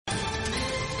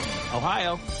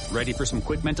Ohio, ready for some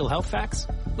quick mental health facts?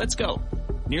 Let's go.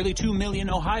 Nearly 2 million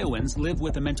Ohioans live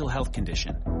with a mental health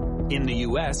condition. In the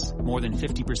U.S., more than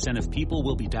 50% of people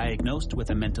will be diagnosed with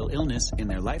a mental illness in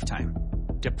their lifetime.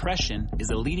 Depression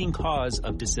is a leading cause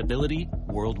of disability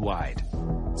worldwide.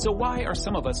 So why are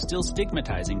some of us still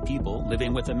stigmatizing people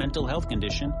living with a mental health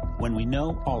condition when we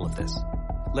know all of this?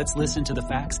 Let's listen to the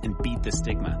facts and beat the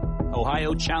stigma.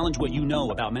 Ohio, challenge what you know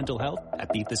about mental health at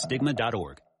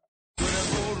beatthestigma.org.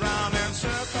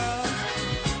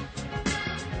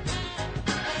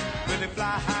 Fly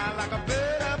high like a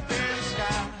bird up in the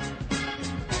sky.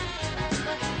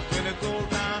 When it go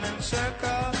round in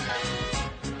circles.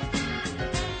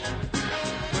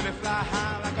 When it fly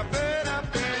high like a bird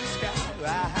up in the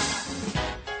sky.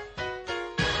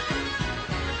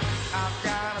 I've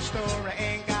got a story,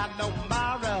 ain't got no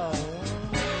tomorrow.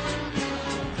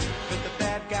 But the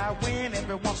bad guy win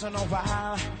every once in a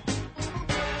while.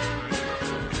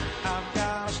 I've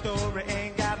got a story,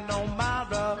 ain't got no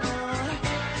tomorrow.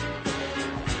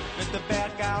 The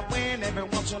bad guy win every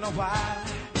once in a while.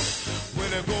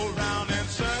 When it go round in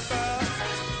circles.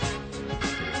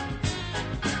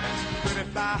 When it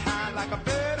fly high like a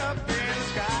bird up in the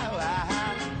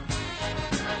sky.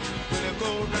 When it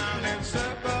go round in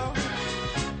circles.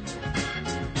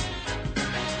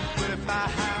 When it fly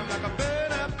high like a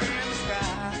bird up in the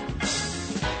sky.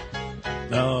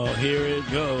 Oh, here it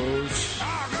goes.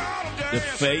 The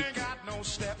fake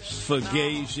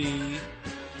Fugazi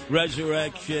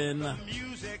resurrection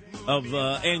of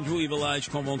Andrew Evil Eyes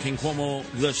Cuomo, King Cuomo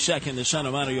the second, the son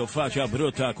of Mario Faccia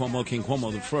Bruta Cuomo, King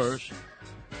Cuomo the first.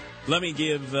 Let me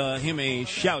give him a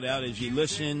shout-out as he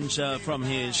listens from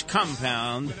his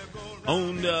compound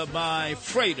owned by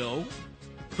Fredo,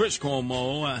 Chris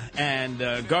Cuomo, and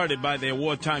guarded by their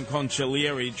wartime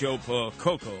consigliere, Joe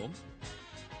Coco,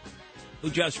 who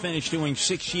just finished doing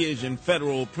 6 years in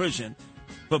federal prison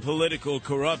for political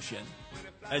corruption.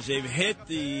 As they've hit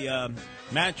the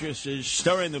mattresses,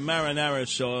 stirring the marinara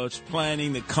sauce,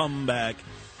 planning the comeback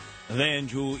of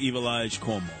Andrew Evil Eyes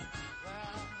Cuomo.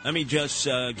 Let me just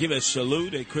give a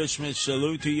salute, a Christmas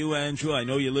salute to you, Andrew. I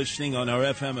know you're listening on our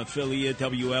FM affiliate,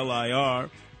 WLIR.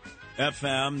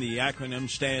 FM, the acronym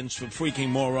stands for Freaking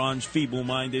Morons,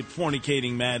 Feeble-Minded,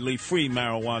 Fornicating Madly, Free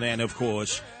Marijuana, and, of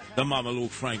course, the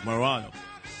Mamaluke Frank Morano.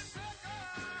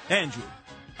 Andrew.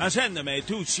 Ascendeme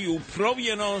tu siu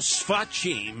provienos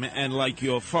facim, and like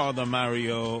your father,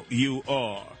 Mario, you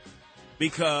are.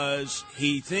 Because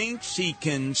he thinks he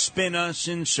can spin us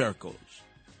in circles.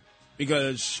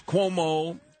 Because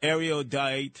Cuomo,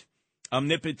 erudite,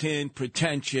 omnipotent,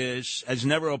 pretentious, has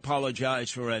never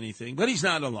apologized for anything. But he's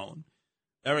not alone.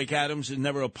 Eric Adams has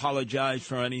never apologized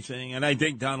for anything. And I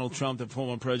think Donald Trump, the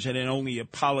former president, only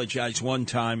apologized one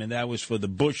time, and that was for the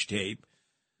Bush tape.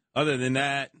 Other than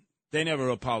that, they never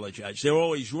apologize. They're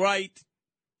always right.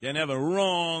 They're never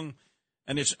wrong.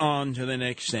 And it's on to the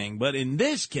next thing. But in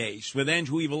this case, with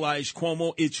Andrew Evil Eyes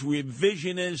Cuomo, it's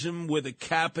revisionism with a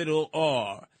capital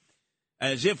R.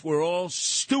 As if we're all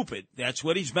stupid. That's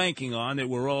what he's banking on, that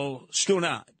we're all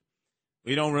stunad.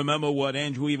 We don't remember what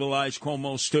Andrew Evil Eyes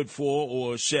Cuomo stood for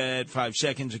or said 5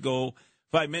 seconds ago,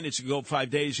 5 minutes ago, 5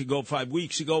 days ago, 5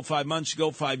 weeks ago, 5 months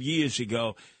ago, 5 years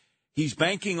ago. He's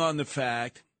banking on the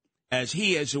fact, as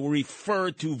he has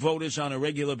referred to voters on a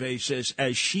regular basis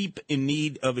as sheep in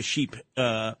need of a sheep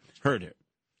herder.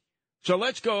 So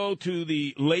let's go to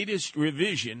the latest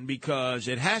revision because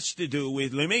it has to do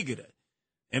with LIMIGRA,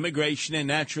 Immigration and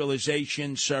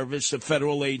Naturalization Service, a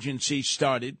federal agency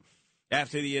started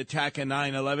after the attack on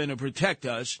 9/11 to protect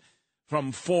us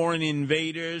from foreign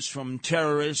invaders, from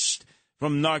terrorists,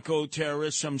 from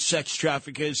narco-terrorists, from sex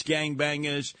traffickers,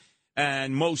 gangbangers,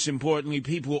 and most importantly,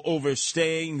 people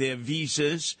overstaying their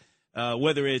visas,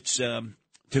 whether it's to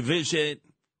visit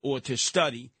or to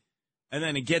study, and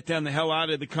then to get them the hell out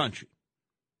of the country.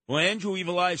 Well, Andrew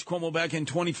Evil Eyes Cuomo back in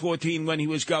 2014 when he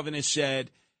was governor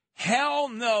said, hell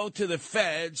no to the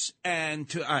feds and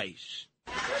to ICE.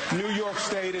 New York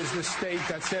State is the state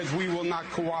that says we will not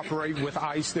cooperate with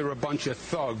ICE. They're a bunch of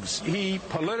thugs. He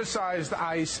politicized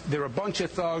ICE. They're a bunch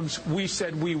of thugs. We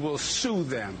said we will sue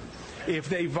them if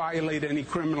they violate any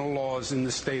criminal laws in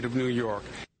the state of New York.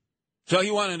 So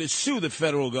he wanted to sue the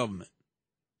federal government.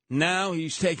 Now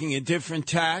he's taking a different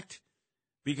tact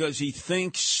because he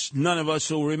thinks none of us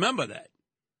will remember that.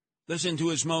 Listen to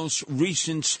his most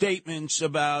recent statements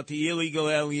about the illegal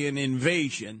alien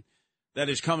invasion that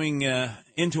is coming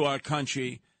into our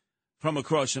country from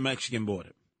across the Mexican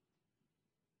border.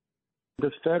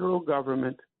 The federal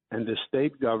government and the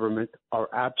state government are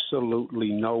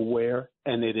absolutely nowhere,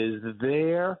 and it is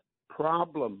their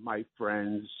problem, my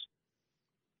friends.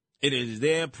 It is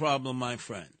their problem, my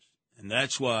friends. And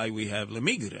that's why we have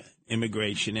LaMigra,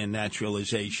 Immigration and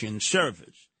Naturalization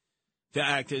Service, to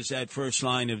act as that first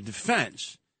line of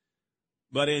defense.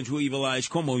 But Andrew Evil Eyes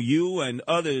Cuomo, you and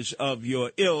others of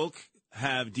your ilk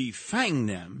have defanged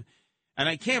them. And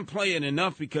I can't play it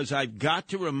enough because I've got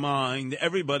to remind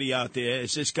everybody out there,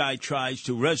 as this guy tries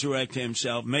to resurrect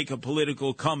himself, make a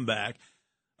political comeback,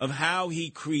 of how he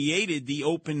created the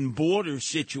open border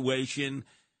situation,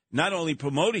 not only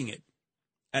promoting it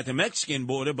at the Mexican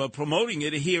border, but promoting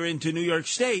it here into New York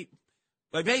State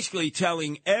by basically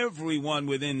telling everyone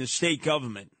within the state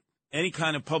government, any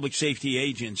kind of public safety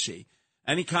agency,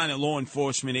 any kind of law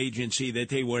enforcement agency, that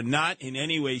they were not in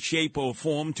any way, shape, or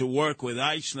form to work with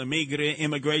ICE, LaMigra,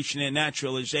 Immigration and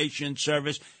Naturalization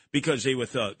Service, because they were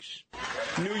thugs.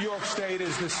 New York State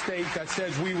is the state that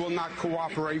says we will not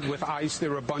cooperate with ICE.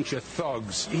 They're a bunch of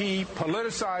thugs. He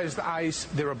politicized ICE.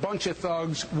 They're a bunch of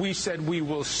thugs. We said we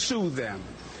will sue them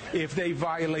if they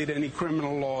violate any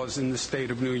criminal laws in the state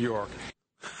of New York.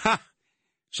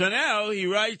 So now he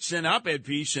writes an op-ed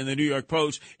piece in the New York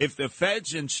Post. If the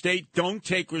feds and state don't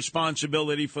take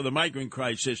responsibility for the migrant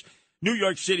crisis, New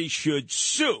York City should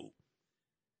sue.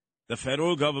 The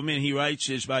federal government, he writes,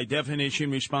 is by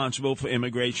definition responsible for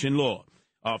immigration law.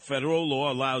 Our federal law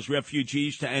allows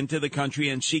refugees to enter the country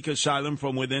and seek asylum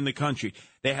from within the country.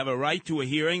 They have a right to a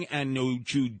hearing and no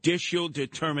judicial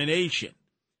determination.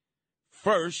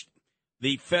 First,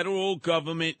 the federal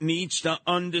government needs to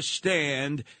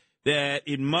understand that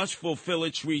it must fulfill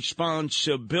its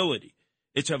responsibility.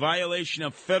 It's a violation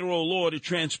of federal law to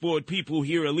transport people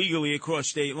here illegally across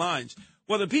state lines.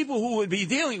 Well, the people who would be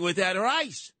dealing with that are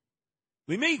ICE.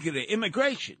 We make it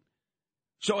immigration.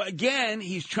 So, again,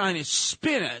 he's trying to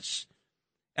spin us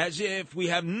as if we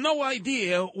have no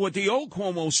idea what the old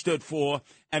Cuomo stood for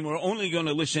and we're only going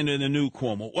to listen to the new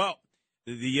Cuomo. Well,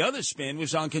 the other spin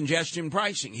was on congestion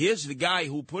pricing. Here's the guy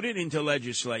who put it into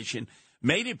legislation,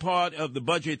 made it part of the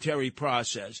budgetary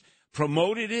process,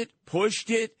 promoted it, pushed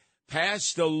it,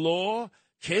 passed the law,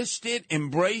 kissed it,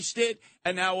 embraced it,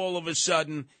 and now all of a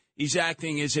sudden he's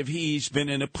acting as if he's been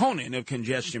an opponent of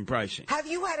congestion pricing. Have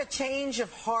you had a change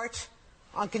of heart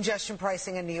on congestion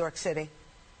pricing in New York City?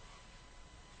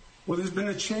 Well, there's been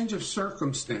a change of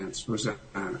circumstance,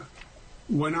 Rosanna.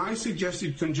 When I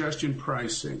suggested congestion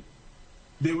pricing,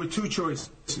 there were two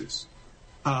choices.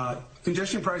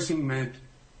 Congestion pricing meant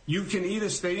you can either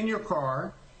stay in your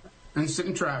car and sit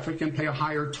in traffic and pay a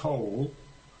higher toll,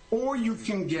 or you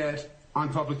can get on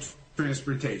public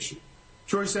transportation.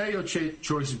 Choice A or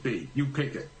choice B, you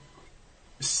pick it.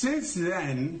 Since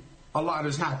then, a lot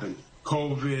has happened,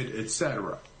 COVID,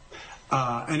 etc.,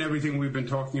 and everything we've been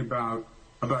talking about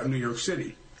New York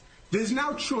City. There's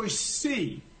now choice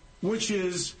C, which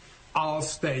is I'll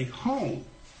stay home.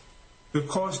 The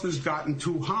cost has gotten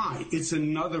too high. It's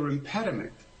another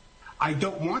impediment. I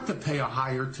don't want to pay a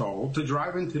higher toll to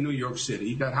drive into New York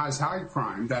City that has high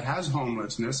crime, that has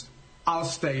homelessness. I'll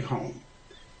stay home.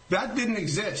 That didn't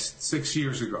exist 6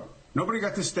 years ago. Nobody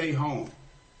got to stay home.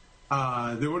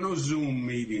 There were no Zoom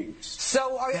meetings.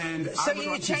 So,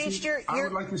 you changed your?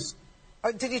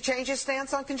 Did you change your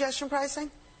stance on congestion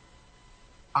pricing?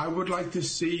 I would like to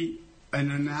see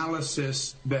an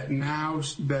analysis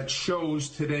that shows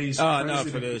today's.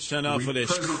 Enough of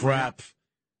this crap.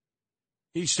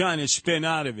 He's trying to spin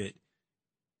out of it.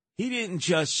 He didn't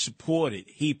just support it.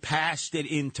 He passed it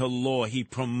into law. He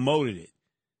promoted it.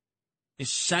 A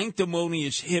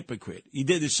sanctimonious hypocrite. He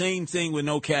did the same thing with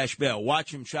no cash bail.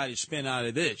 Watch him try to spin out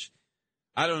of this.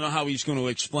 I don't know how he's going to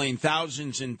explain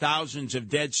thousands and thousands of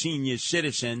dead senior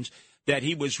citizens that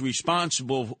he was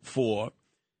responsible for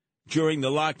during the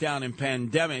lockdown and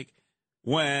pandemic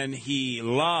when he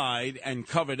lied and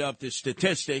covered up the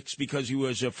statistics because he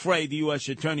was afraid the U.S.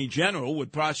 Attorney General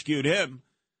would prosecute him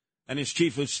and his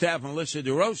chief of staff, Melissa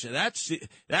DeRosa.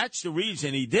 That's the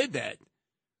reason he did that.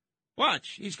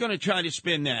 Watch, he's going to try to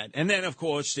spin that. And then, of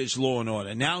course, there's law and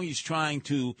order. Now he's trying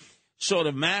to sort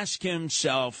of mask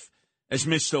himself as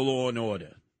Mr. Law and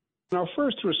Order. Our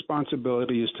first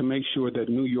responsibility is to make sure that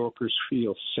New Yorkers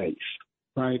feel safe,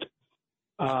 right?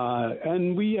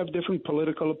 And we have different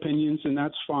political opinions, and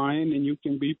that's fine. And you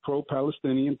can be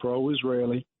pro-Palestinian,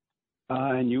 pro-Israeli,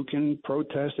 and you can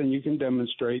protest and you can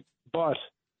demonstrate. But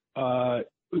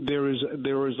there is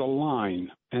a line,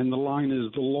 and the line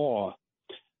is the law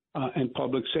and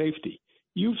public safety.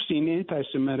 You've seen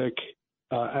anti-Semitic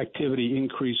activity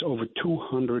increase over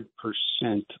 200%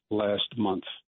 last month.